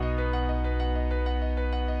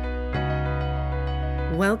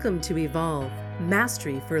Welcome to Evolve,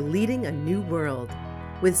 Mastery for Leading a New World,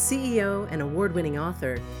 with CEO and award-winning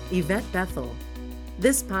author Yvette Bethel.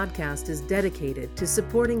 This podcast is dedicated to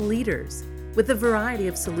supporting leaders with a variety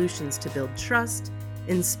of solutions to build trust,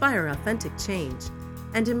 inspire authentic change,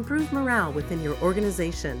 and improve morale within your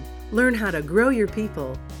organization. Learn how to grow your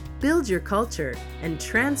people, build your culture, and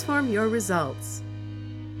transform your results.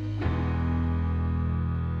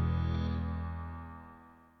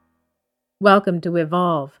 Welcome to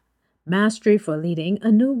Evolve, Mastery for Leading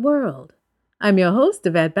a New World. I'm your host,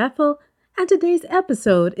 Yvette Bethel, and today's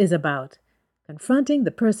episode is about confronting the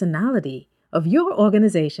personality of your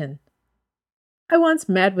organization. I once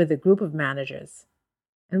met with a group of managers,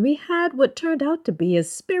 and we had what turned out to be a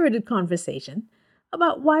spirited conversation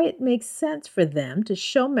about why it makes sense for them to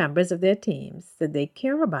show members of their teams that they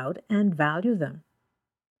care about and value them.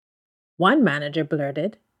 One manager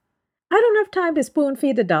blurted, "I don't have time to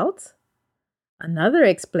spoon-feed adults." Another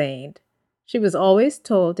explained she was always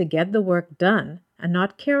told to get the work done and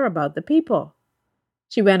not care about the people.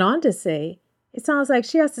 She went on to say, "It sounds like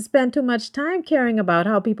she has to spend too much time caring about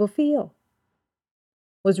how people feel."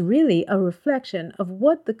 Was really a reflection of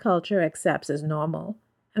what the culture accepts as normal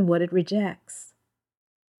and what it rejects.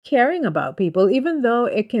 Caring about people, even though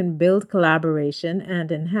it can build collaboration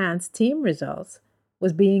and enhance team results,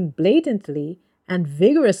 was being blatantly and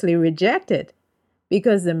vigorously rejected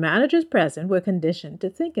because the managers present were conditioned to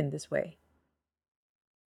think in this way.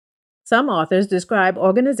 Some authors describe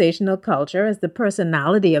organizational culture as the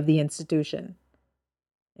personality of the institution.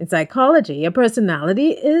 In psychology, a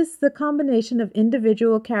personality is the combination of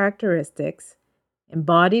individual characteristics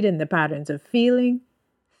embodied in the patterns of feeling,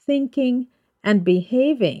 thinking, and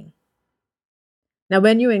behaving. Now,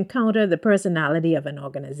 when you encounter the personality of an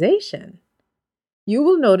organization, you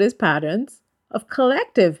will notice patterns of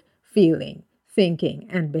collective feeling, thinking,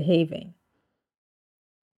 and behaving.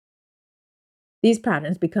 These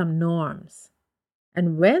patterns become norms.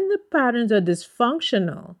 And when the patterns are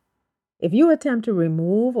dysfunctional, if you attempt to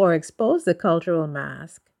remove or expose the cultural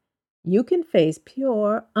mask, you can face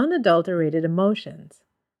pure, unadulterated emotions,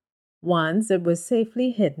 ones that were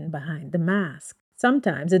safely hidden behind the mask.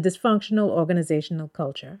 Sometimes a dysfunctional organizational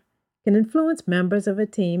culture can influence members of a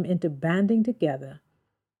team into banding together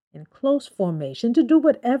in close formation to do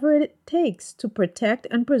whatever it takes to protect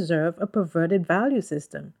and preserve a perverted value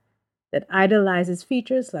system that idolizes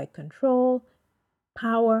features like control,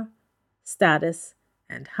 power, status,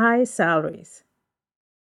 and high salaries.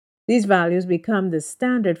 These values become the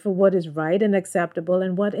standard for what is right and acceptable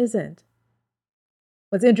and what isn't.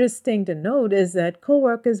 What's interesting to note is that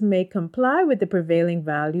coworkers may comply with the prevailing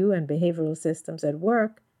value and behavioral systems at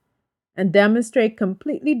work and demonstrate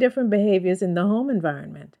completely different behaviors in the home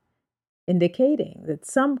environment, indicating that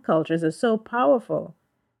some cultures are so powerful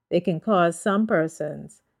they can cause some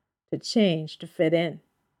persons to change to fit in.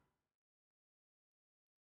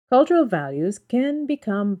 Cultural values can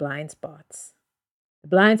become blind spots. The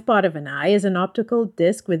blind spot of an eye is an optical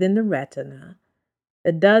disc within the retina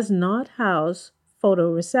that does not house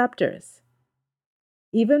photoreceptors.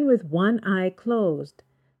 Even with one eye closed,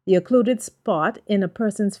 the occluded spot in a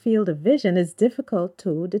person's field of vision is difficult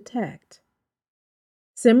to detect.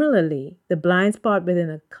 Similarly, the blind spot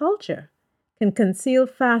within a culture can conceal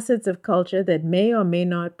facets of culture that may or may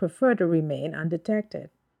not prefer to remain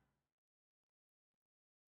undetected.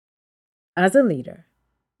 As a leader,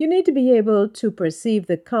 you need to be able to perceive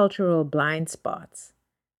the cultural blind spots.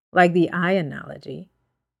 Like the eye analogy,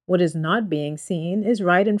 what is not being seen is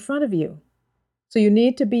right in front of you. So you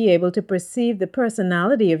need to be able to perceive the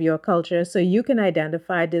personality of your culture so you can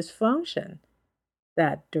identify dysfunction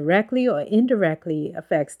that directly or indirectly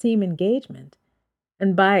affects team engagement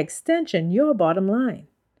and, by extension, your bottom line.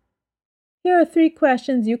 Here are 3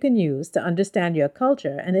 questions you can use to understand your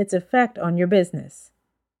culture and its effect on your business.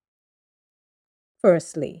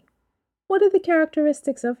 Firstly, what are the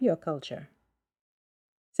characteristics of your culture?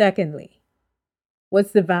 Secondly,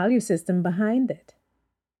 what's the value system behind it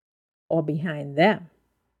or behind them?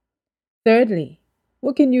 Thirdly,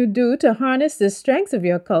 what can you do to harness the strengths of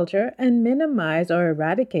your culture and minimize or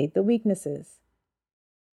eradicate the weaknesses?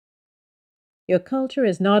 Your culture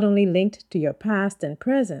is not only linked to your past and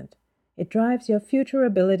present, it drives your future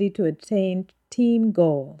ability to attain team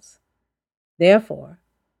goals. Therefore,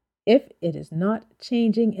 if it is not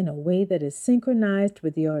changing in a way that is synchronized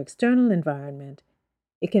with your external environment,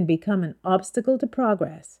 it can become an obstacle to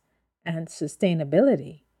progress and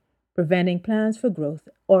sustainability, preventing plans for growth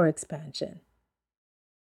or expansion.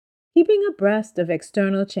 Keeping abreast of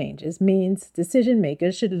external changes means decision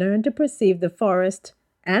makers should learn to perceive the forest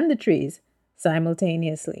and the trees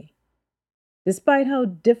simultaneously. despite how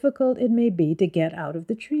difficult it may be to get out of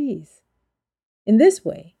the trees. In this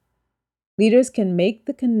way, leaders can make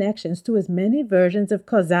the connections to as many versions of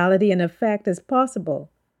causality and effect as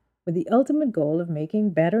possible, with the ultimate goal of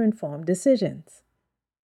making better informed decisions.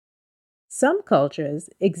 Some cultures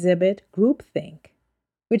exhibit groupthink,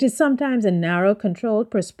 which is sometimes a narrow, controlled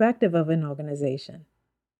perspective of an organization.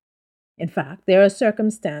 In fact, there are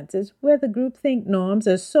circumstances where the groupthink norms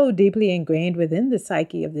are so deeply ingrained within the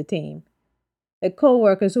psyche of the team that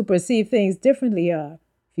co-workers who perceive things differently are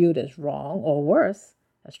viewed as wrong or worse,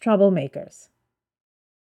 as troublemakers.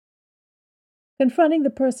 Confronting the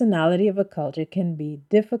personality of a culture can be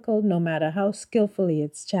difficult no matter how skillfully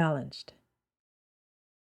it's challenged.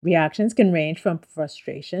 Reactions can range from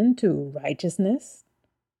frustration to righteousness,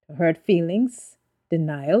 to hurt feelings,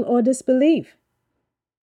 denial, or disbelief.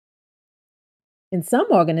 In some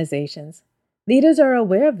organizations, leaders are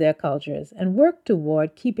aware of their cultures and work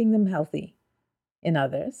toward keeping them healthy. In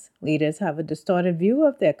others, leaders have a distorted view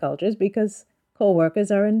of their cultures because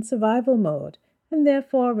co-workers are in survival mode and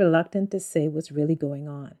therefore reluctant to say what's really going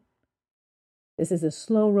on. This is a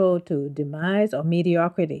slow road to demise or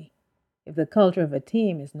mediocrity if the culture of a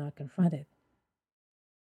team is not confronted.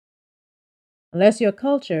 Unless your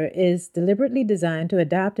culture is deliberately designed to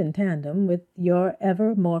adapt in tandem with your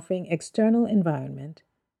ever-morphing external environment,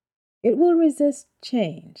 it will resist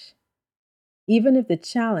change, even if the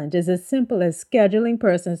challenge is as simple as scheduling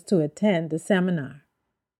persons to attend the seminar.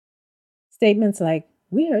 Statements like,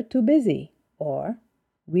 "We're too busy," or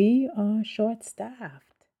 "We are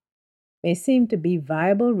short-staffed," may seem to be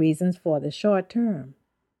viable reasons for the short term,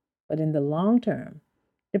 but in the long term,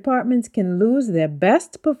 departments can lose their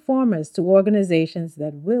best performers to organizations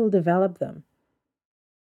that will develop them.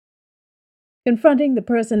 Confronting the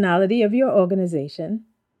personality of your organization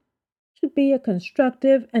should be a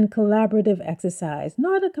constructive and collaborative exercise,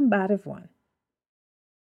 not a combative one.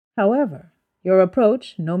 However, your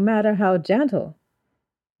approach, no matter how gentle,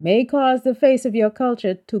 may cause the face of your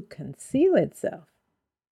culture to conceal itself.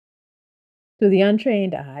 To the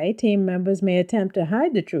untrained eye, team members may attempt to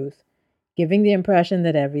hide the truth, giving the impression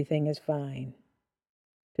that everything is fine.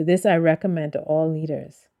 To this, I recommend to all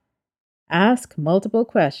leaders: ask multiple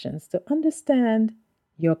questions to understand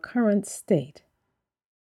your current state.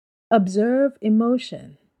 Observe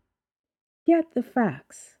emotion. Get the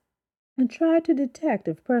facts, and try to detect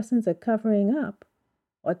if persons are covering up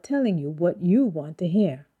or telling you what you want to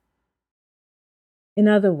hear. In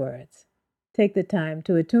other words, take the time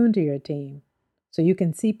to attune to your team so you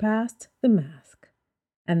can see past the mask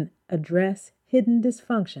and address hidden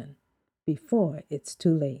dysfunction before it's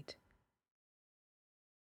too late.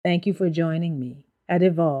 Thank you for joining me at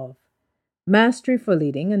Evolve, Mastery for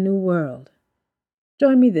Leading a New World.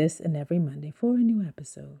 Join me this and every Monday for a new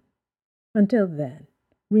episode. Until then,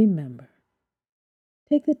 remember,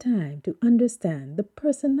 take the time to understand the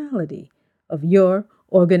personality of your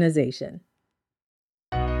organization.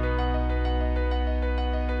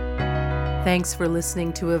 Thanks for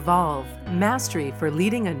listening to Evolve, Mastery for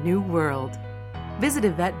Leading a New World. Visit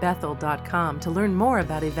YvetteBethel.com to learn more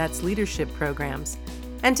about Yvette's leadership programs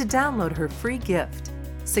and to download her free gift,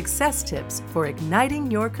 Success Tips for Igniting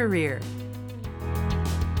Your Career.